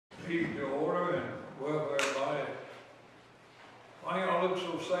keep the order and welcome everybody. Why y'all look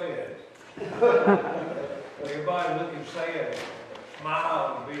so sad? Everybody looking sad.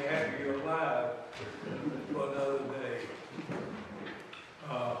 Smile and be happy you're alive for another day.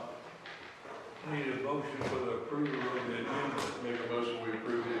 Need a motion for the approval of the agenda. Make a motion we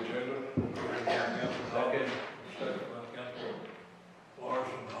approve the agenda. Second. Second by Councilman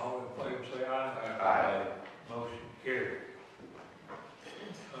Larson. All in favor say aye. Aye. Motion carried.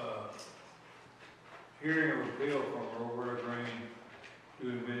 Hearing a appeal from Roberta Green,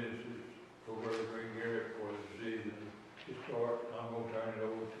 doing business with Roberta Green Garrett for the city to start. I'm going to turn it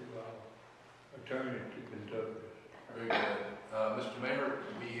over to our attorney to conduct this. Very good. Mr. Mayor,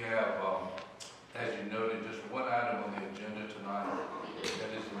 we have, as you noted, just one item on the agenda tonight.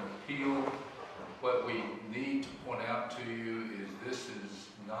 That is an appeal. What we need to point out to you is this is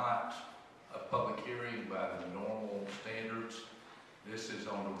not a public hearing by the normal standards. This is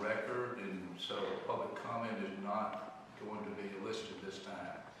on the record, and so public comment is not going to be listed this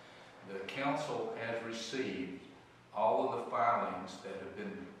time. The council has received all of the filings that have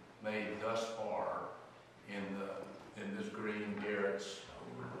been made thus far in Ms. Green Garrett's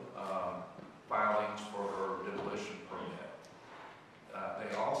filings for her demolition permit.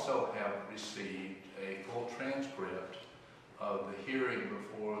 They also have received a full transcript of the hearing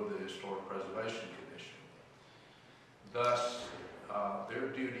before the Historic Preservation Commission. Thus, their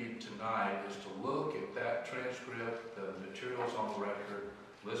duty tonight is to look at that transcript, the materials on the record,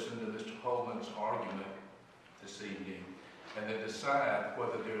 listen to Mr. Holman's argument this evening, and then decide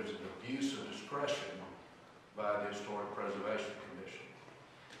whether there's an abuse of discretion by the Historic Preservation Commission.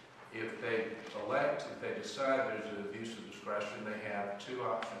 If they decide there's an abuse of discretion, they have two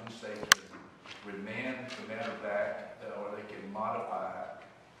options. They can remand the matter back, or they can modify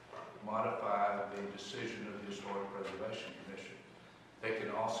the decision of the Historic Preservation Commission. They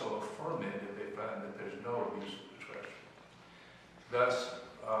can also affirm it if they find that there's no abuse of discretion. Thus,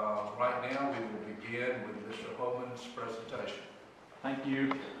 right now we will begin with Mr. Holman's presentation. Thank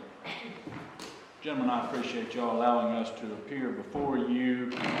you. Gentlemen, I appreciate y'all allowing us to appear before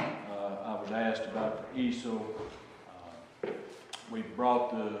you. I was asked about the easel. We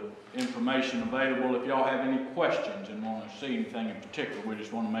brought the information available. If y'all have any questions and want to see anything in particular, we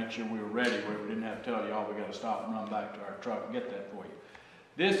just want to make sure we were ready where we didn't have to tell y'all we got to stop and run back to our truck and get that for you.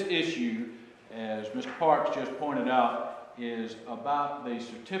 This issue, as Mr. Parks just pointed out, is about the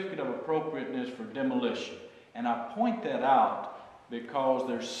certificate of appropriateness for demolition. And I point that out because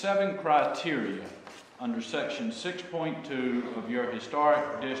there's 7 criteria under section 6.2 of your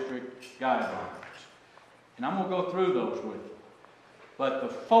historic district guidelines. And I'm going to go through those with you. But the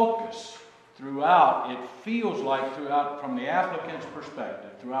focus throughout, it feels like throughout, from the applicant's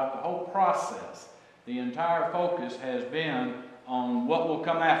perspective, throughout the whole process, the entire focus has been on what will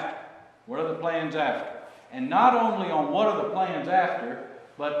come after. What are the plans after? And not only on what are the plans after,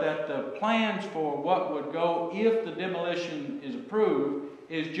 but that the plans for what would go if the demolition is approved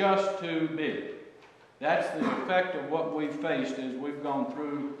is just too big. That's the effect of what we've faced as we've gone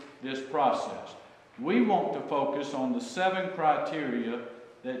through this process. We want to focus on the 7 criteria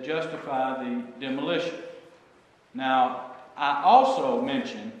that justify the demolition. Now, I also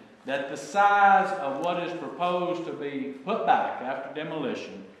mentioned that the size of what is proposed to be put back after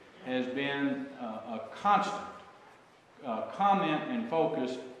demolition has been a constant comment and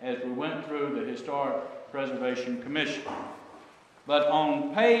focus as we went through the Historic Preservation Commission. But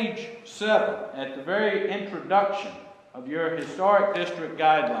on page 7, at the very introduction of your Historic District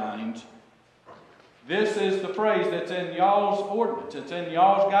Guidelines, this is the phrase that's in y'all's ordinance, it's in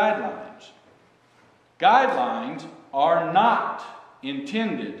y'all's guidelines. Guidelines are not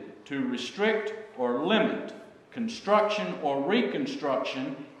intended to restrict or limit construction or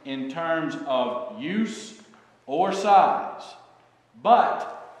reconstruction in terms of use or size,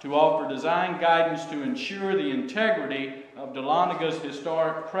 but to offer design guidance to ensure the integrity of Dahlonaga's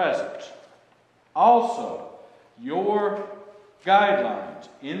historic presence. Also, your guidelines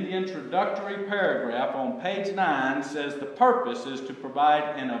in the introductory paragraph on page 9 says the purpose is to provide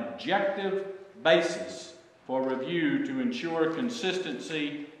an objective basis for review to ensure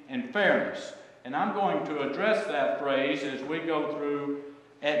consistency and fairness. And I'm going to address that phrase as we go through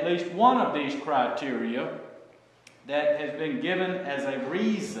at least one of these criteria that has been given as a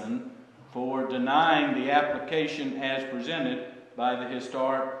reason for denying the application as presented by the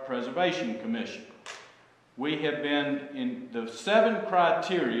Historic Preservation Commission. We have been in the 7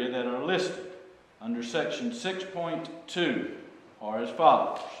 criteria that are listed under section 6.2 are as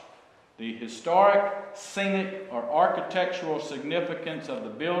follows. The historic, scenic, or architectural significance of the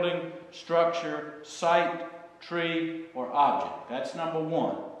building, structure, site, tree, or object. That's number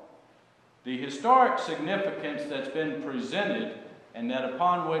 1. The historic significance that's been presented and that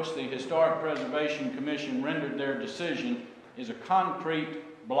upon which the Historic Preservation Commission rendered their decision is a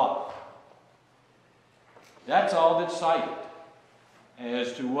concrete block. That's all that's cited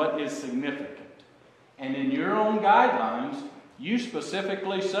as to what is significant. And in your own guidelines, you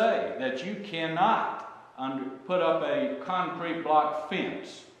specifically say that you cannot put up a concrete block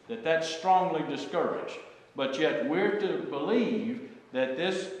fence, that's strongly discouraged. But yet we're to believe that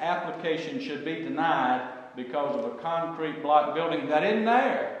this application should be denied because of a concrete block building that isn't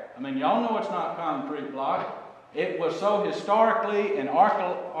there. I mean, y'all know it's not concrete block. It was so historically and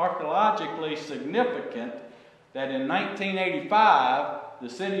archaeologically significant that in 1985, the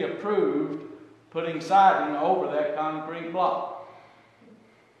city approved putting siding over that concrete block.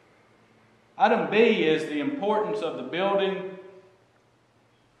 Item B is the importance of the building,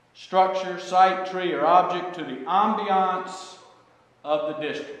 structure, site, tree, or object to the ambiance of the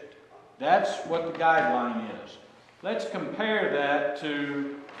district. That's what the guideline is. Let's compare that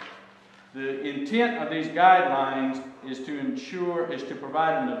to the intent of these guidelines is to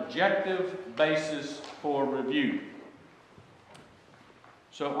provide an objective basis for review.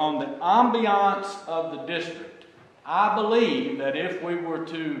 So on the ambiance of the district, I believe that if we were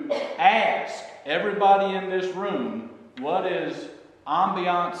to ask everybody in this room what does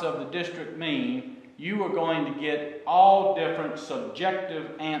ambiance of the district mean, you are going to get all different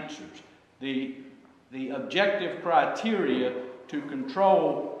subjective answers. The objective criteria to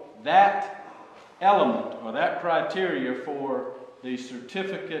control that element or that criteria for the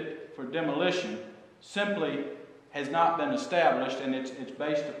certificate for demolition simply has not been established, and it's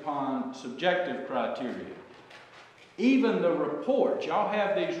based upon subjective criteria. Even the reports, y'all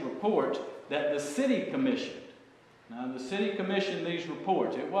have these reports that the city commissioned. Now, the city commissioned these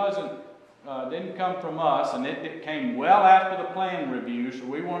reports. It didn't come from us, and it came well after the plan review, so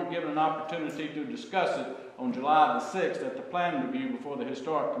we weren't given an opportunity to discuss it on July the 6th at the plan review before the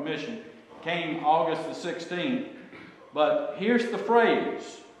Historic Commission. Came August the 16th. But here's the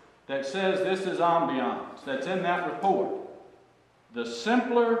phrase that says this is ambiance that's in that report. The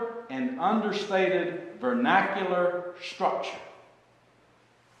simpler and understated vernacular structure.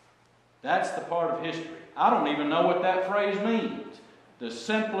 That's the part of history. I don't even know what that phrase means. The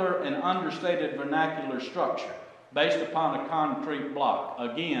simpler and understated vernacular structure based upon a concrete block.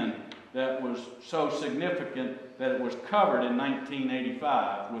 Again, that was so significant that it was covered in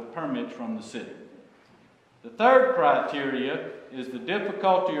 1985 with permits from the city. The third criteria is the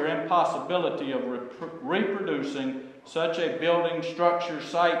difficulty or impossibility of reproducing such a building, structure,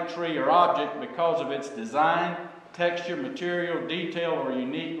 site, tree, or object because of its design, texture, material, detail, or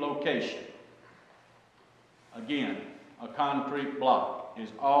unique location. Again, a concrete block is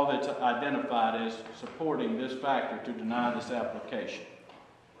all that's identified as supporting this factor to deny this application.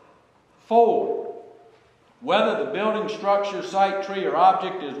 4, whether the building, structure, site, tree, or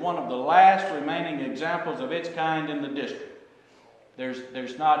object is one of the last remaining examples of its kind in the district.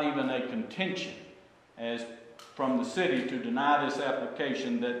 There's not even a contention as from the city to deny this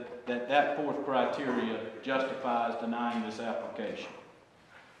application that fourth criteria justifies denying this application.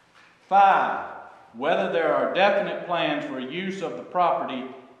 5, whether there are definite plans for use of the property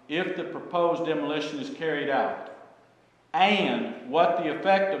if the proposed demolition is carried out, and what the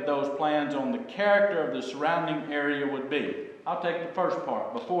effect of those plans on the character of the surrounding area would be. I'll take the first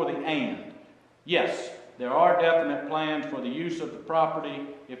part before the and. Yes, there are definite plans for the use of the property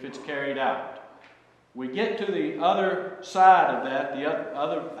if it's carried out. We get to the other side of that, the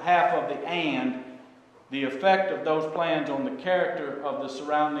other half of the and, the effect of those plans on the character of the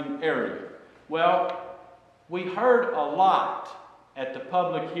surrounding area. Well, we heard a lot at the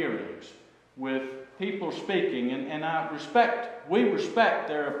public hearings with people speaking, and we respect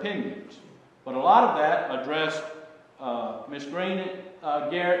their opinions. But a lot of that addressed Ms. Green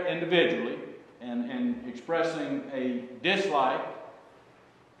and Garrett individually, and expressing a dislike,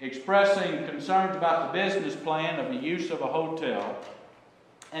 expressing concerns about the business plan of the use of a hotel,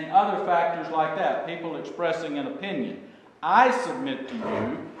 and other factors like that, people expressing an opinion. I submit to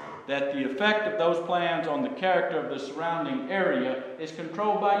you that the effect of those plans on the character of the surrounding area is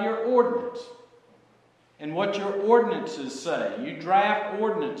controlled by your ordinance. And what your ordinances say. You draft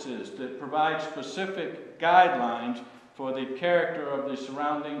ordinances that provide specific guidelines for the character of the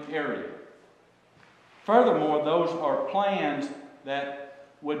surrounding area. Furthermore, those are plans that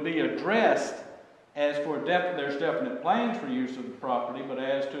would be addressed as for there's definite plans for use of the property, but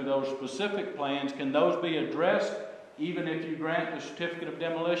as to those specific plans, can those be addressed even if you grant the certificate of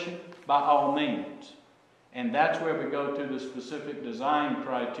demolition? By all means. And that's where we go to the specific design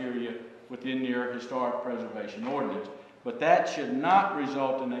criteria within your historic preservation ordinance. but that should not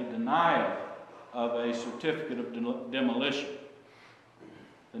result in a denial of a certificate of demolition.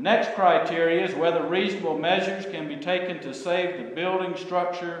 The next criteria is whether reasonable measures can be taken to save the building,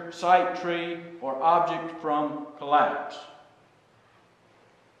 structure, site tree, or object from collapse.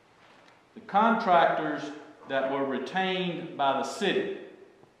 The contractors that were retained by the city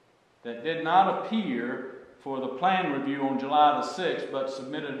that did not appear for the plan review on July the 6th, but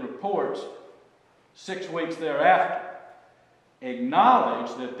submitted reports 6 weeks thereafter,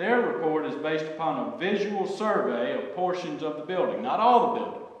 acknowledged that their report is based upon a visual survey of portions of the building, not all the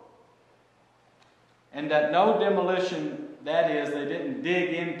building. And that no demolition, that is, they didn't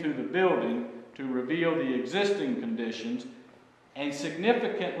dig into the building to reveal the existing conditions. And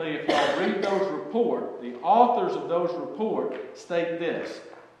significantly, if y'all read those reports, the authors of those reports state this: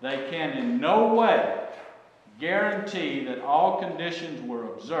 they can in no way guarantee that all conditions were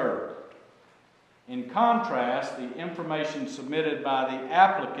observed. In contrast, the information submitted by the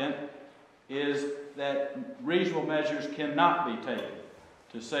applicant is that reasonable measures cannot be taken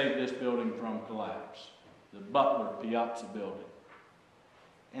to save this building from collapse, the Butler Piazza building.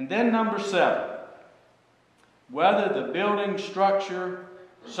 And then number 7, whether the building, structure,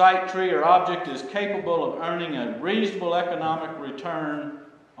 site tree, or object is capable of earning a reasonable economic return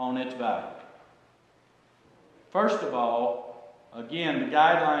on its value. First of all, again, the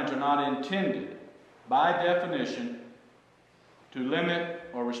guidelines are not intended, by definition, to limit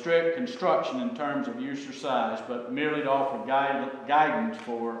or restrict construction in terms of use or size, but merely to offer guidance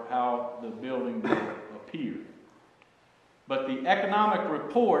for how the building will appear. But the economic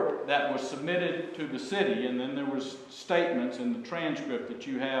report that was submitted to the city, and then there was statements in the transcript that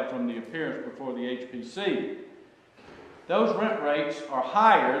you have from the appearance before the HPC, those rent rates are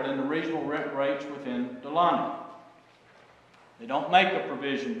higher than the reasonable rent rates within Dahlonega. They don't make a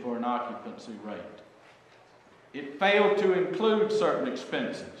provision for an occupancy rate. It failed to include certain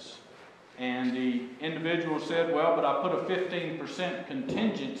expenses. And the individual said, well, but I put a 15%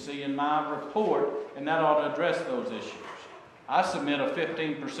 contingency in my report, and that ought to address those issues. I submit a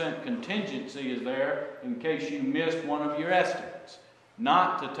 15% contingency is there in case you missed one of your estimates,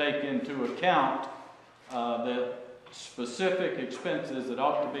 not to take into account the specific expenses that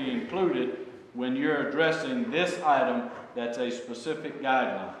ought to be included when you're addressing this item that's a specific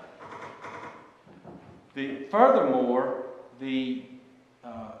guideline. Furthermore, the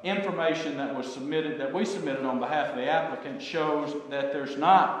information that was submitted, that we submitted on behalf of the applicant, shows that there's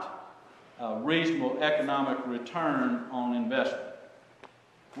not a reasonable economic return on investment.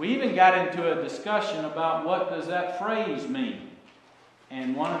 We even got into a discussion about what does that phrase mean.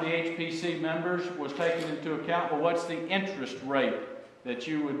 And one of the HPC members was taking into account, well, what's the interest rate that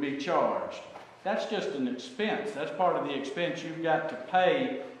you would be charged? That's just an expense. That's part of the expense you've got to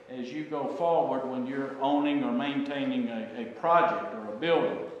pay as you go forward when you're owning or maintaining a project or a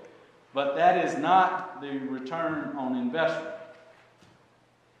building. But that is not the return on investment.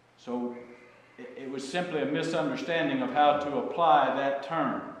 So it was simply a misunderstanding of how to apply that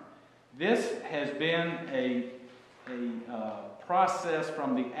term. This has been a process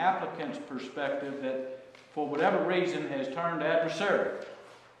from the applicant's perspective that, for whatever reason, has turned adversarial.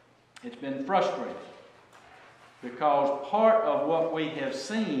 It's been frustrating because part of what we have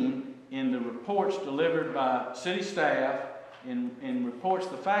seen in the reports delivered by city staff, in reports,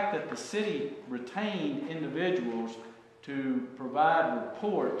 the fact that the city retained individuals to provide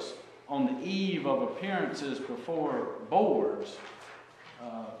reports on the eve of appearances before boards.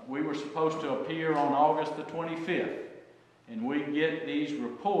 We were supposed to appear on August the 25th, and we get these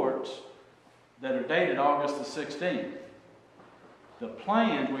reports that are dated August the 16th. The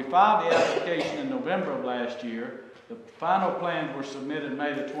plans, we filed the application in November of last year. The final plans were submitted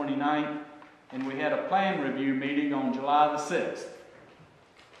May the 29th, and we had a plan review meeting on July the 6th.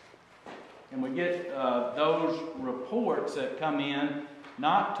 And we get those reports that come in,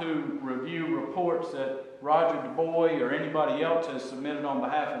 not to review reports that Roger DuBois or anybody else has submitted on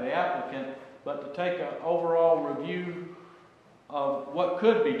behalf of the applicant, but to take an overall review of what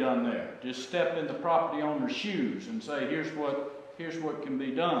could be done there. Just step in the property owner's shoes and say, here's what can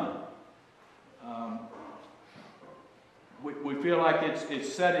be done. We feel like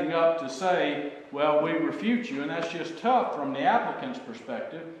it's setting up to say, well, we refute you, and that's just tough from the applicant's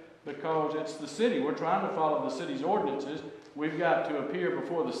perspective because it's the city. We're trying to follow the city's ordinances. We've got to appear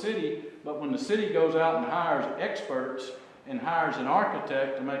before the city, but when the city goes out and hires experts and hires an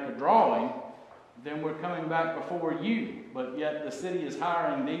architect to make a drawing, then we're coming back before you. But yet the city is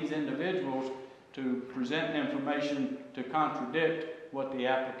hiring these individuals to present information to contradict what the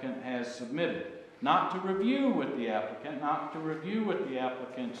applicant has submitted. Not to review with the applicant, not to review with the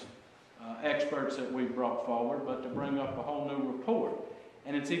applicant's experts that we've brought forward, but to bring up a whole new report.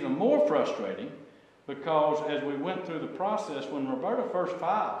 And it's even more frustrating because as we went through the process, when Roberta first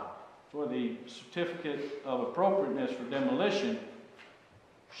filed for the certificate of appropriateness for demolition,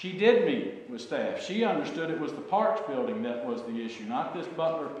 she did meet with staff. She understood it was the Parks building that was the issue, not this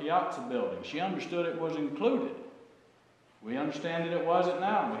Butler Piazza building. She understood it was included. We understand that it wasn't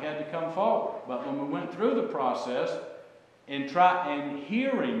now, and we had to come forward. But when we went through the process and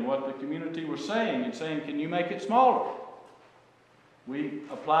hearing what the community was saying and saying, can you make it smaller? We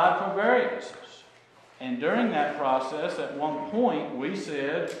applied for variances. And during that process, at one point, we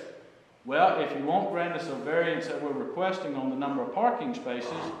said, well, if you won't grant us a variance that we're requesting on the number of parking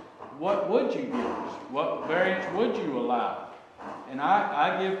spaces, what would you give us? What variance would you allow? And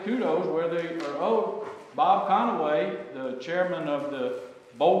I give kudos where they are owed. Bob Conaway, the chairman of the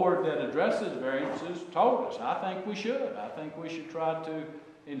board that addresses variances, told us, I think we should. I think we should try to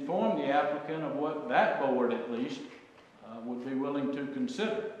inform the applicant of what that board at least would be willing to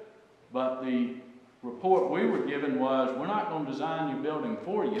consider. But the report we were given was, we're not going to design your building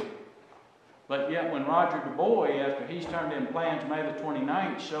for you. But yet when Roger DuBois, after he's turned in plans May the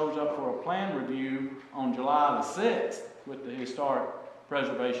 29th, shows up for a plan review on July the 6th with the Historic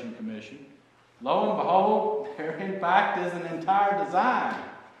Preservation Commission, lo and behold, there in fact is an entire design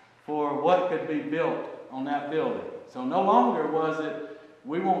for what could be built on that building. So no longer was it,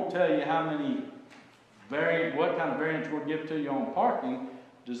 we won't tell you how many what kind of variance we'll give to you on parking,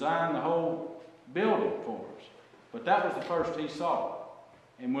 design the whole building for us. But that was the first he saw.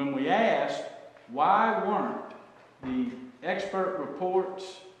 And when we asked, why weren't the expert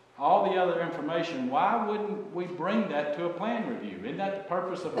reports, all the other information, why wouldn't we bring that to a plan review? Isn't that the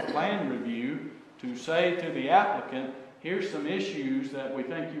purpose of a plan review, to say to the applicant, here's some issues that we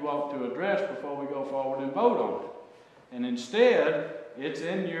think you ought to address before we go forward and vote on it? And instead, it's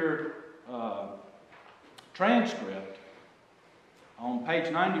in your transcript. On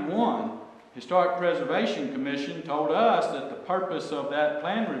page 91, Historic Preservation Commission told us that the purpose of that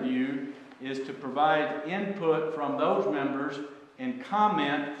plan review is to provide input from those members and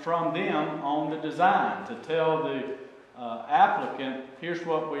comment from them on the design, to tell the applicant, here's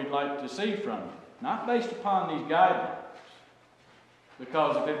what we'd like to see from you. Not based upon these guidelines.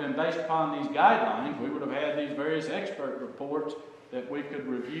 Because if it had been based upon these guidelines, we would have had these various expert reports that we could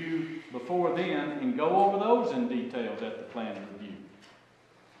review before then and go over those in details at the plan review.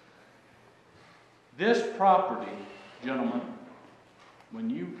 This property, gentlemen, when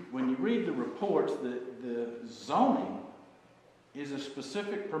you read the reports, the zoning is a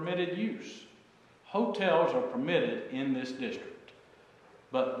specific permitted use. Hotels are permitted in this district.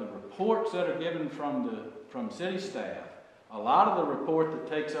 But the reports that are given from city staff, a lot of the report that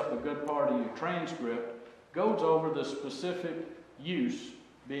takes up a good part of your transcript goes over the specific use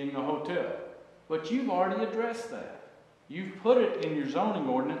being a hotel. But you've already addressed that. You've put it in your zoning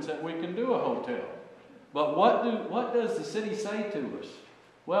ordinance that we can do a hotel. But what does the city say to us?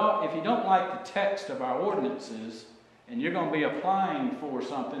 Well, if you don't like the text of our ordinances and you're going to be applying for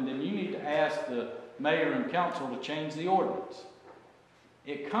something, then you need to ask the mayor and council to change the ordinance.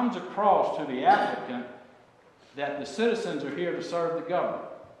 It comes across to the applicant that the citizens are here to serve the government.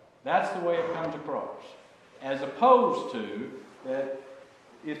 That's the way it comes across. As opposed to that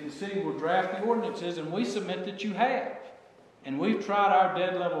if the city will draft the ordinances, and we submit that you have. And we've tried our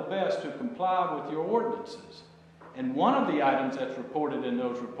dead level best to comply with your ordinances. And one of the items that's reported in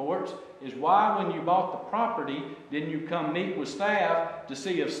those reports is why, when you bought the property, didn't you come meet with staff to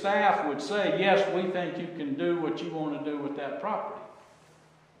see if staff would say, yes, we think you can do what you want to do with that property.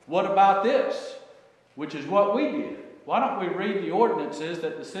 What about this? Which is what we did. Why don't we read the ordinances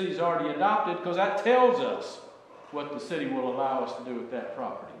that the city's already adopted, because that tells us what the city will allow us to do with that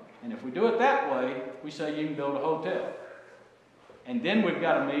property. And if we do it that way, we say you can build a hotel. And then we've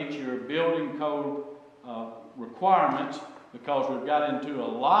got to meet your building code requirements, because we've got into a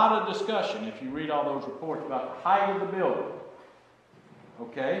lot of discussion, if you read all those reports, about the height of the building.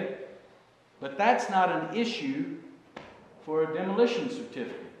 Okay? But that's not an issue for a demolition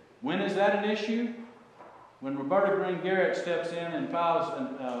certificate. When is that an issue? When Roberta Green Garrett steps in and files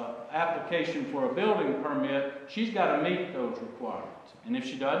an application for a building permit, she's got to meet those requirements. And if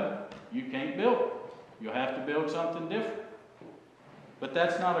she doesn't, you can't build it. You'll have to build something different. But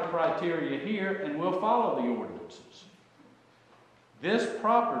that's not a criteria here, and we'll follow the ordinances. This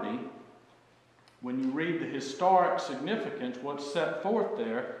property, when you read the historic significance, what's set forth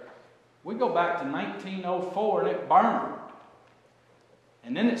there, we go back to 1904 and it burned.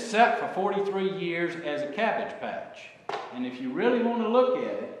 And then it sat for 43 years as a cabbage patch. And if you really want to look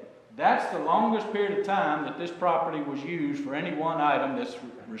at it, That's the longest period of time that this property was used for any one item that's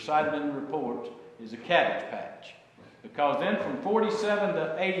recited in the report is a cabbage patch. Because then from 47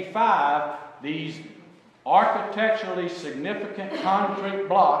 to 85, these architecturally significant concrete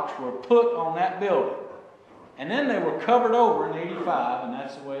blocks were put on that building. And then they were covered over in 85, and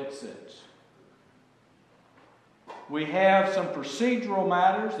that's the way it sits. We have some procedural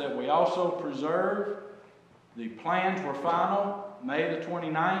matters that we also preserve. The plans were final May the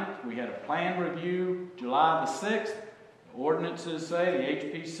 29th. We had a plan review July the 6th. The ordinances say the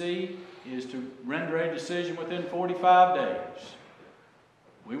HPC is to render a decision within 45 days.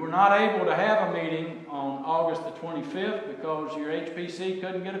 We were not able to have a meeting on August the 25th because your HPC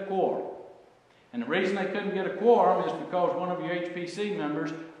couldn't get a quorum. And the reason they couldn't get a quorum is because one of your HPC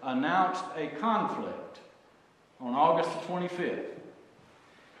members announced a conflict on August the 25th.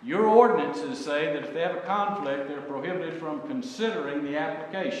 Your ordinances say that if they have a conflict, they're prohibited from considering the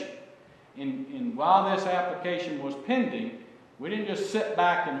application. And while this application was pending, we didn't just sit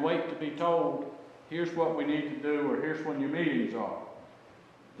back and wait to be told, here's what we need to do, or here's when your meetings are.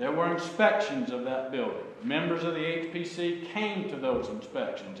 There were inspections of that building. Members of the HPC came to those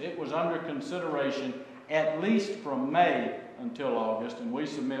inspections. It was under consideration at least from May until August, and we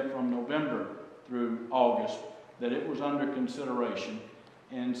submit from November through August that it was under consideration.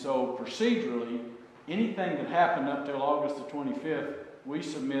 And so procedurally, anything that happened up till August the 25th, we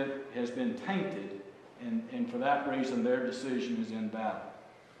submit has been tainted, and for that reason their decision is invalid.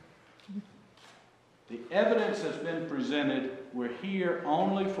 The evidence has been presented. We're here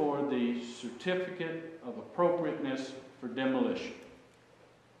only for the certificate of appropriateness for demolition.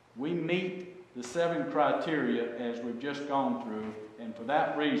 We meet the 7 criteria as we've just gone through, and for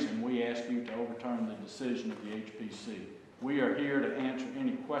that reason we ask you to overturn the decision of the HPC. We are here to answer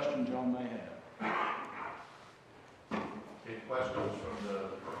any questions y'all may have. Any questions from the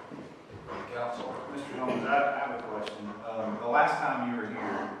council? Mr. Jones, I have a question. The last time you were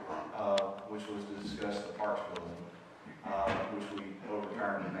here, which was to discuss the Parks building, which we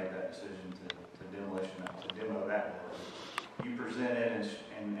overturned and made that decision to demo that building, you presented,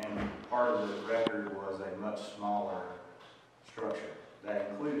 and part of the record was a much smaller structure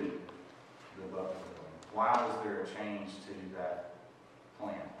that included the Butler building. Why was there a change to that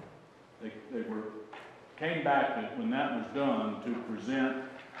plan? They came back when that was done to present.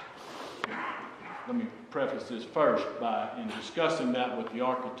 Let me preface this first by, in discussing that with the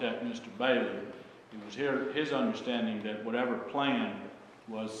architect, Mr. Bailey, it was his understanding that whatever plan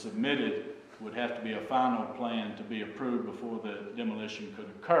was submitted would have to be a final plan to be approved before the demolition could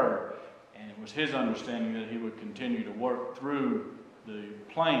occur. And it was his understanding that he would continue to work through the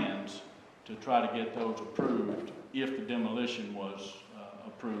plans to try to get those approved if the demolition was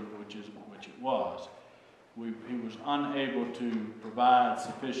approved, which it was. He was unable to provide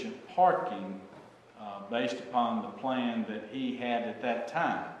sufficient parking based upon the plan that he had at that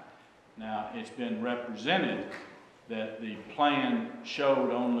time. Now, it's been represented that the plan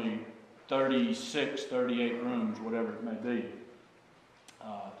showed only 36, 38 rooms, whatever it may be.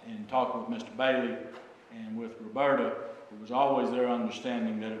 In talking with Mr. Bailey and with Roberta, it was always their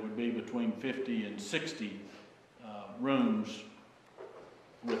understanding that it would be between 50 and 60 rooms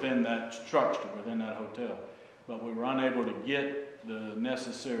within that structure, within that hotel. But we were unable to get the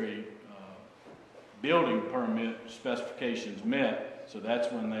necessary building permit specifications met, so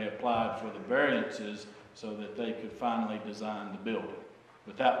that's when they applied for the variances so that they could finally design the building.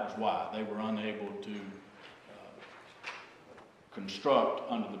 But that was why they were unable to construct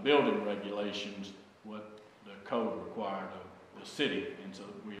under the building regulations what the code required of the city. And so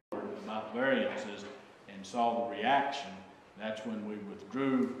we heard about variances and saw the reaction. That's when we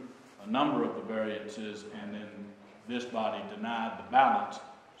withdrew a number of the variances, and then this body denied the balance.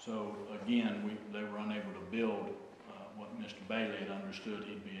 So again, they were unable to build what Mr. Bailey had understood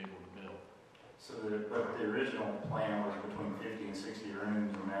he'd be able to build. So but the original plan was between 50 and 60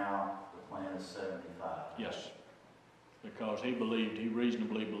 rooms, and now the plan is 75. Yes, because he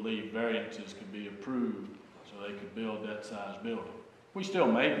reasonably believed variances could be approved so they could build that size building. We still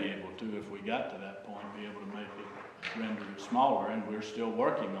may be able to, if we got to that point, be able to make it, render it smaller, and we're still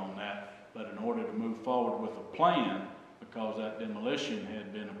working on that. But in order to move forward with a plan, because that demolition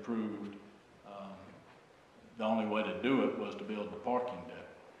had been approved, the only way to do it was to build the parking deck.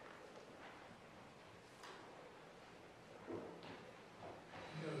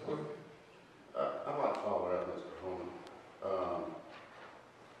 I'd like to follow up, Mr. Holman.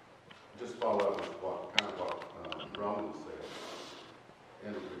 Just follow up with what Roman said.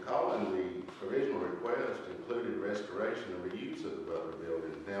 And recalling the original request included restoration and reuse of the Butler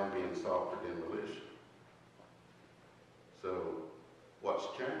building, now being sought for demolition. So, what's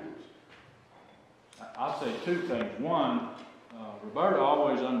changed? say two things. One, Roberta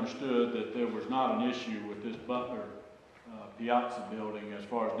always understood that there was not an issue with this Butler Piazza building as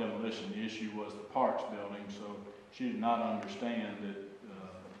far as demolition. The issue was the Parks building, so she did not understand that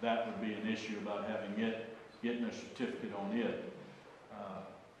that would be an issue about getting a certificate on it.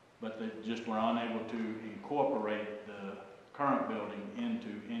 But they just were unable to incorporate the current building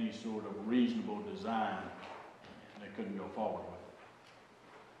into any sort of reasonable design, and they couldn't go forward with it.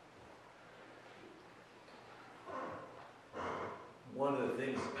 One of the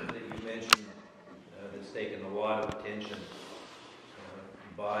things that you mentioned that's taken a lot of attention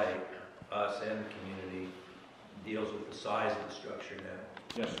by us and the community deals with the size of the structure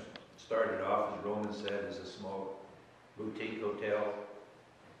now. Yes. It started off, as Roman said, as a small boutique hotel,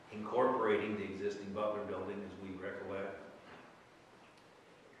 incorporating the existing Butler building as we recollect.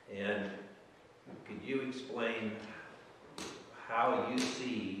 And could you explain how you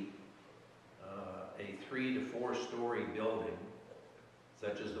see a 3 to 4 story building,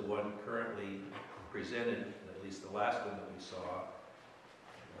 such as the one currently presented, at least the last one that we saw,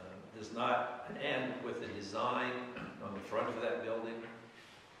 does not end with the design on the front of that building,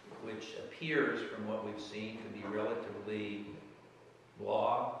 which appears, from what we've seen, to be relatively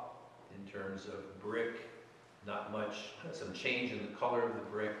blah in terms of brick, not much, some change in the color of the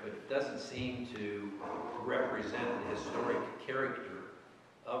brick, but it doesn't seem to represent the historic character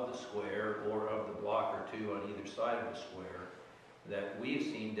of the square or of the block or two on either side of the square that we've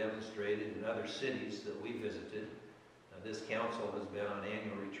seen demonstrated in other cities that we visited. This council has been on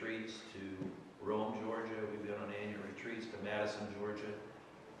annual retreats to Rome, Georgia. We've been on annual retreats to Madison, Georgia.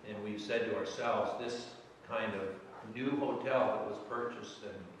 And we've said to ourselves, this kind of new hotel that was purchased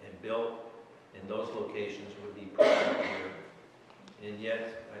and built in those locations would be perfect here. And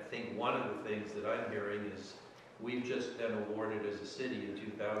yet, I think one of the things that I'm hearing is we've just been awarded as a city in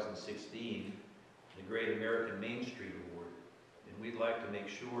 2016 the Great American Main Street Award. And we'd like to make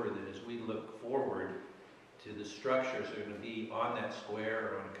sure that as we look forward to the structures that are going to be on that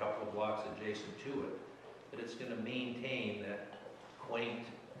square or on a couple of blocks adjacent to it, that it's going to maintain that quaint,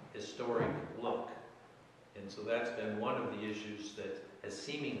 historic look. And so that's been one of the issues that has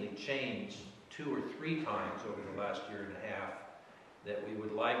seemingly changed 2 or 3 times over the last year and a half, that we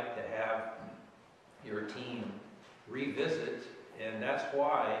would like to have your team revisit. And that's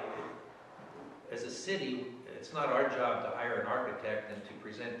why, as a city, it's not our job to hire an architect and to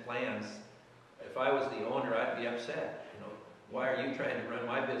present plans. If I was the owner, I'd be upset. You know, why are you trying to run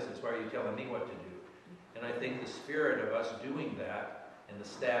my business? Why are you telling me what to do? And I think the spirit of us doing that and the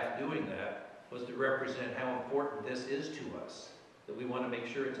staff doing that was to represent how important this is to us, that we want to make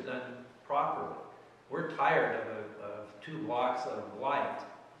sure it's done properly. We're tired of 2 blocks of light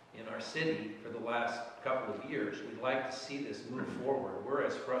in our city for the last couple of years. We'd like to see this move forward. We're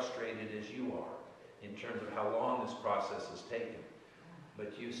as frustrated as you are in terms of how long this process has taken.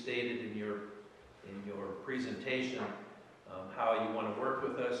 But you stated in your presentation how you want to work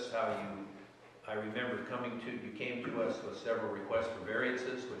with us, I remember you came to us with several requests for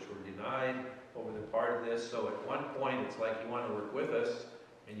variances, which were denied over the part of this. So at one point, it's like you want to work with us,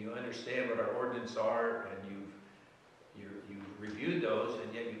 and you understand what our ordinance are, and you've reviewed those,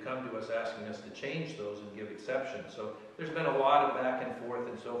 and yet you come to us asking us to change those and give exceptions. So there's been a lot of back and forth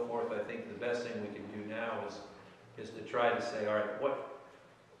and so forth. I think the best thing we can do now is to try to say, all right,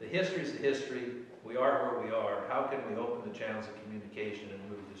 the history is the history. We are where we are. How can we open the channels of communication and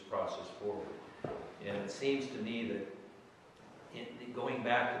move this process forward? And it seems to me that going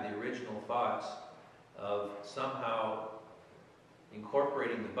back to the original thoughts of somehow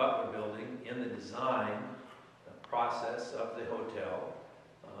incorporating the Butler building in the design process of the hotel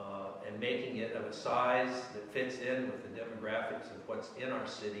and making it of a size that fits in with the demographics of what's in our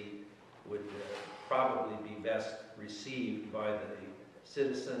city would probably be best received by the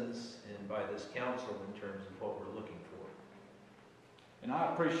citizens and by this council in terms of what we're looking for. And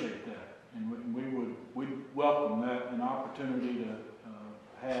I appreciate that. And we'd welcome that, an opportunity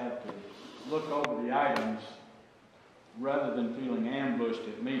to look over the items rather than feeling ambushed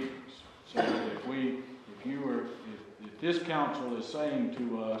at meetings. So if this council is saying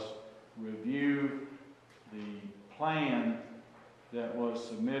to us, review the plan that was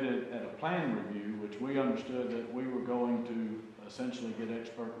submitted at a plan review, which we understood that we were going to essentially get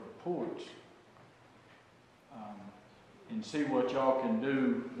expert reports, and see what y'all can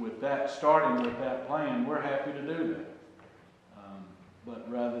do with that, starting with that plan, we're happy to do that.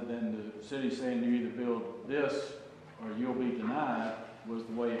 But rather than the city saying you either build this or you'll be denied, was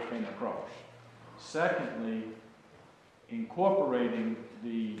the way it came across. Secondly, incorporating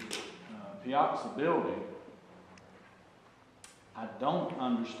the Piazza building, I don't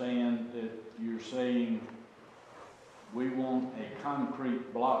understand that you're saying we want a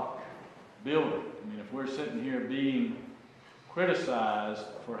concrete block building. I mean, if we're sitting here being criticized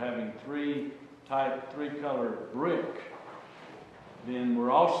for having three-color brick, then we're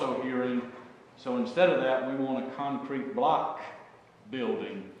also hearing, so instead of that, we want a concrete block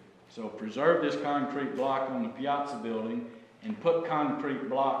building. So preserve this concrete block on the Piazza building and put concrete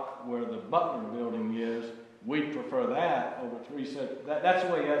block where the Butler building is. We'd prefer that over three sets. That's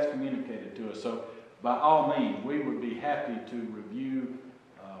the way that's communicated to us. So by all means, we would be happy to review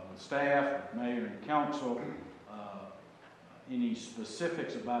with staff, with mayor and council, any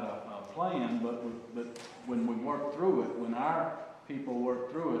specifics about a plan, but when we work through it, when our people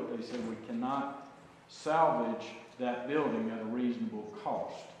work through it, they said we cannot salvage that building at a reasonable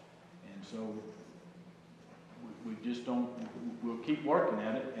cost. And so we just don't, we'll keep working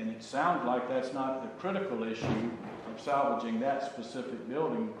at it, and it sounds like that's not the critical issue of salvaging that specific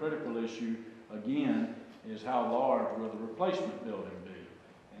building. The critical issue, again, is how large will the replacement building be?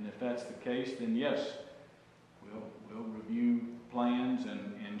 And if that's the case, then yes, we'll review plans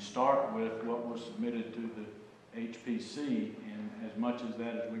and start with what was submitted to the HPC, and as much as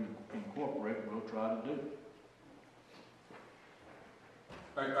that as we incorporate, we'll try to do.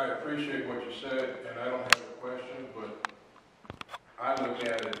 I appreciate what you said, and I don't have a question, but I look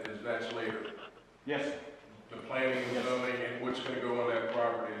at it as that's later. Yes. The planning and zoning and what's going to go on that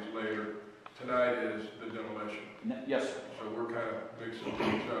property is later. Tonight is the demolition. Yes, sir. So we're kind of mixing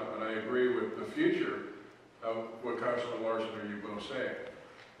things up, and I agree with the future of what Councilman Larson or you both saying,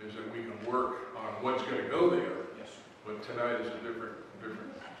 is that we can work on what's going to go there, Yes. but tonight is a different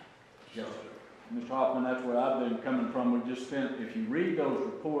Yes. subject. Mr. Hoffman, that's where I've been coming from. We just spent, if you read those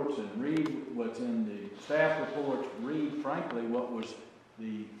reports and read what's in the staff reports, read frankly what was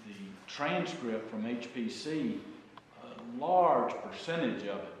the transcript from HPC, a large percentage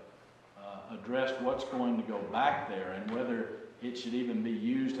of it addressed what's going to go back there and whether it should even be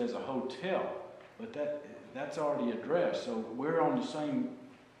used as a hotel. But that's already addressed. So we're on the same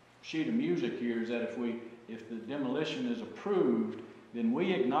sheet of music here, is that if the demolition is approved, then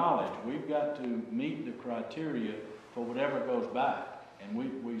we acknowledge we've got to meet the criteria for whatever goes back. And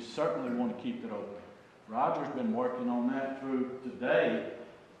we certainly want to keep it open. Roger's been working on that through today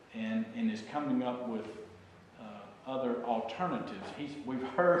and is coming up with other alternatives. We've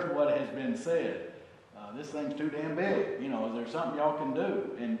heard what has been said. This thing's too damn big. You know, is there something y'all can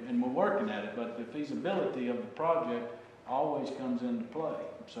do? And we're working at it, but the feasibility of the project always comes into play.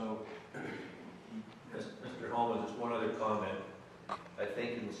 So, Mr. Holman, just one other comment. I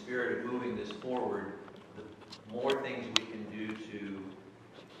think in the spirit of moving this forward, the more things we can do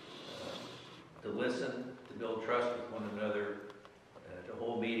to listen, to build trust with one another, to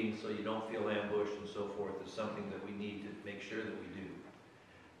hold meetings so you don't feel ambushed and so forth is something that we need to make sure that we do.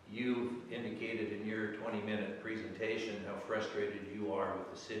 You indicated in your 20-minute presentation how frustrated you are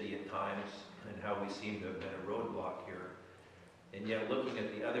with the city at times and how we seem to have been a roadblock here. And yet looking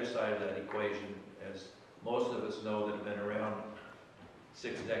at the other side of that equation, as most of us know that have been around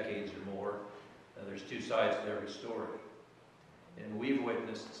 6 decades or more, there's two sides to every story. And we've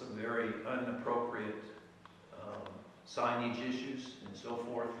witnessed some very inappropriate signage issues and so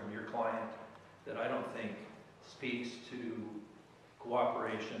forth from your client that I don't think speaks to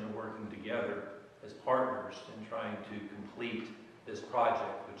cooperation and working together as partners in trying to complete this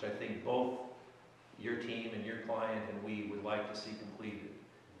project, which I think both your team and your client and we would like to see completed.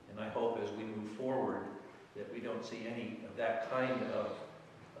 And I hope as we move forward that we don't see any of that kind of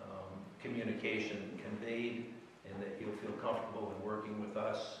communication conveyed, and that you'll feel comfortable in working with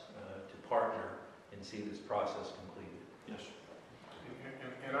us to partner and see this process completed. yes.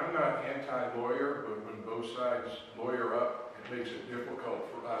 And I'm not anti-lawyer, but when both sides lawyer up, it makes it difficult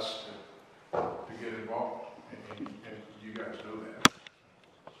for us to get involved, and you guys know that.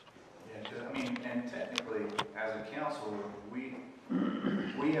 Yeah, I mean, and technically, as a council, we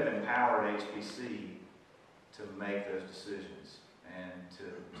have empowered HPC to make those decisions and to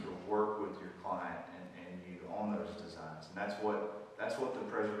work with your client and you on those designs. And that's what the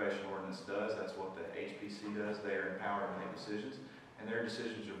preservation ordinance does. That's what the HPC does. They are empowered to make decisions, and their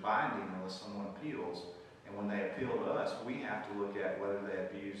decisions are binding unless someone appeals. And when they appeal to us, we have to look at whether they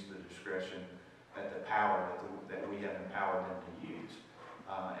abuse the discretion, at the power that we have empowered them to use.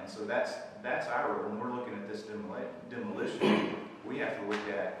 And so that's our role. When we're looking at this demolition, we have to look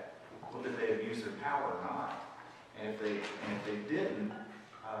at, well, did they abuse their power or not? And if they didn't,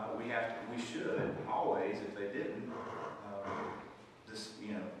 we should always, if they didn't,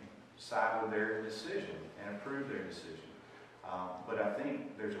 side with their decision and approve their decision. But I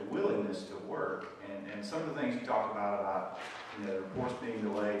think there's a willingness to work, and some of the things you talked about you know, the reports being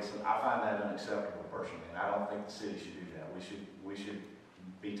delayed, so I find that unacceptable personally, and I don't think the city should do that. We should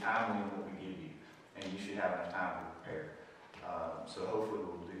be timely in what we give you, and you should have enough time to prepare. So hopefully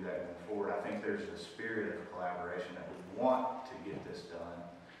we'll do that going forward. I think there's a spirit of collaboration that we want to get this done,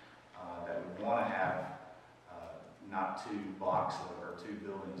 that we want to have not 2 blocks or 2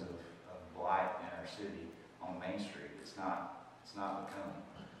 buildings of blight in our city on Main Street. It's not becoming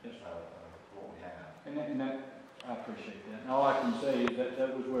what we have. And that, I appreciate that. And all I can say is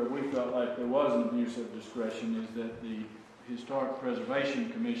that was where we felt like there was an abuse of discretion, is that the Historic Preservation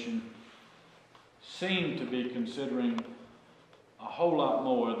Commission seemed to be considering a whole lot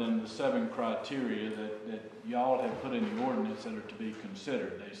more than the 7 criteria that y'all have put in the ordinance that are to be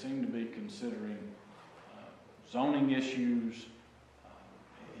considered. They seem to be considering zoning issues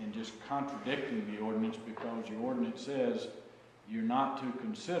and just contradicting the ordinance, because your ordinance says you're not to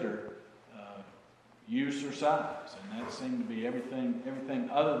consider use or size, and that seemed to be everything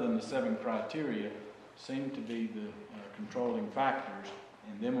other than the 7 criteria seemed to be the controlling factors.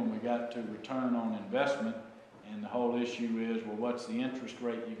 And then when we got to return on investment, and the whole issue is, well, what's the interest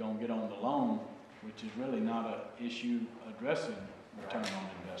rate you're going to get on the loan, which is really not an issue addressing return on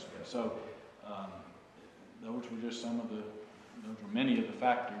investment. So those were many of the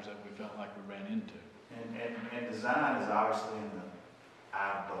factors that we felt like we ran into. And design is obviously in the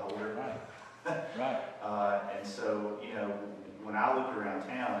eye of the beholder. Right. Right. And so, you know, when I look around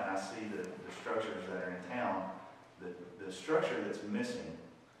town and I see the structures that are in town, the structure that's missing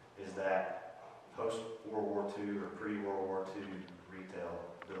is that post-World War II or pre-World War II retail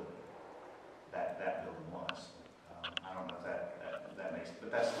building. That building was. I don't know if that makes it,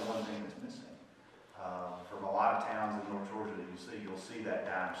 but that's the one thing that's missing. From a lot of towns in North Georgia that you'll see that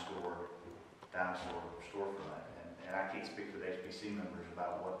dime store storefront. And I can't speak for the HPC members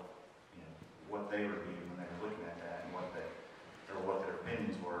about what they reviewed when they were looking at that, and what their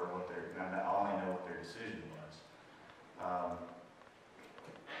opinions were, I only know what their decision was.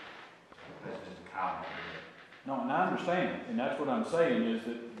 That's just a comment. No, and I understand, and that's what I'm saying is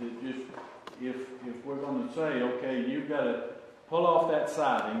that if we're going to say, okay, you've got to pull off that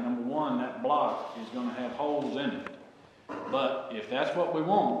siding, number one, that block is going to have holes in it. But if that's what we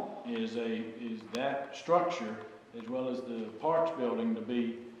want, is that structure as well as the Parks building to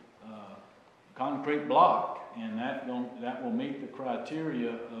be concrete block, and that will meet the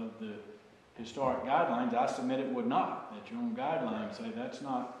criteria of the historic guidelines, I submit it would not. That your own guidelines say that's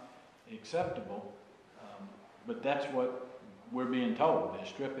not acceptable, but that's what we're being told. They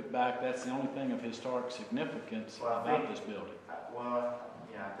strip it back. That's the only thing of historic significance about this building. I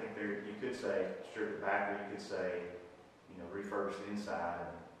think you could say strip it back, or you could say, refurbish the inside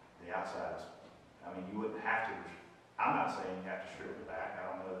and the outside. You wouldn't have to. I'm not saying you have to strip it back. I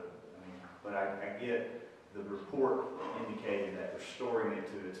don't know. But I get the report indicated that restoring it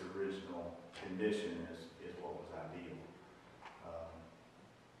to its original condition is what was ideal.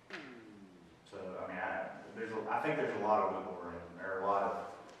 I think there's a lot of wiggle room, or a lot of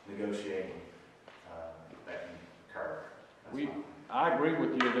negotiating that can occur. I agree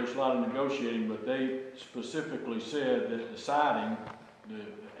with you, there's a lot of negotiating, but they specifically said that the siding, the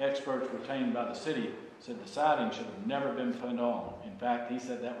experts retained by the city said the siding should have never been put on. In fact, he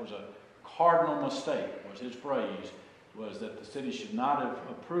said that was a cardinal mistake, was his phrase, was that the city should not have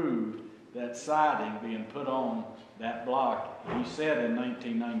approved that siding being put on that block. He said in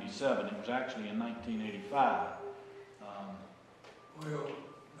 1997, it was actually in 1985. Well,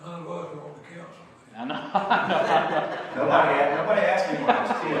 none of us are on the council. I know. Nobody asked me when I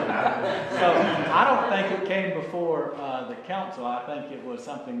was 10. So I don't think it came before the council. I think it was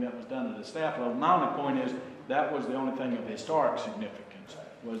something that was done at the staff level. My only point is that was the only thing of historic significance,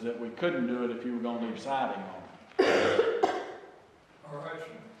 was that we couldn't do it if you were going to leave siding on. All right,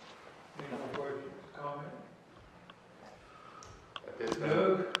 sir. Any more questions, comment? At this time,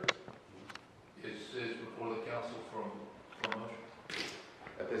 Doug? Is before the council for a motion?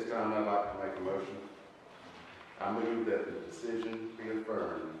 At this time, I'd like to make a motion. I move that the decision be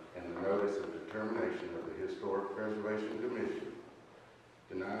affirmed and the notice of determination of the Historic Preservation Commission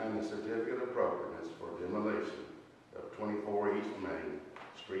denying the certificate of appropriateness for demolition of 24 East Main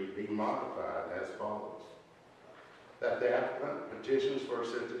Street be modified as follows. That the applicant petitions for a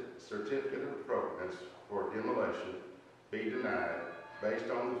certificate of appropriateness for demolition be denied based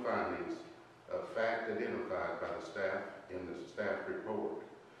on the findings of fact identified by the staff in the staff report.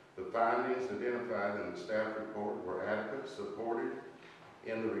 The findings identified in the staff report were adequate, supported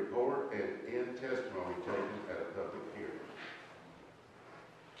in the report, and in testimony taken at a public hearing.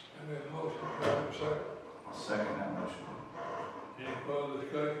 And then motion, do I have a second? I'll second that motion. Any further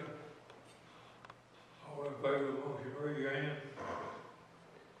discussion? All in in favor of the motion, raise your hand.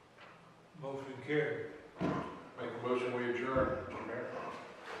 Motion carried. Make a motion, we adjourn, Mr. Mayor.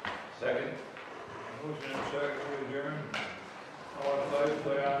 Second? Motion and second to adjourn. All in favor,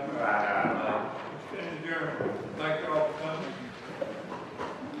 say aye. Aye. Stand adjourned.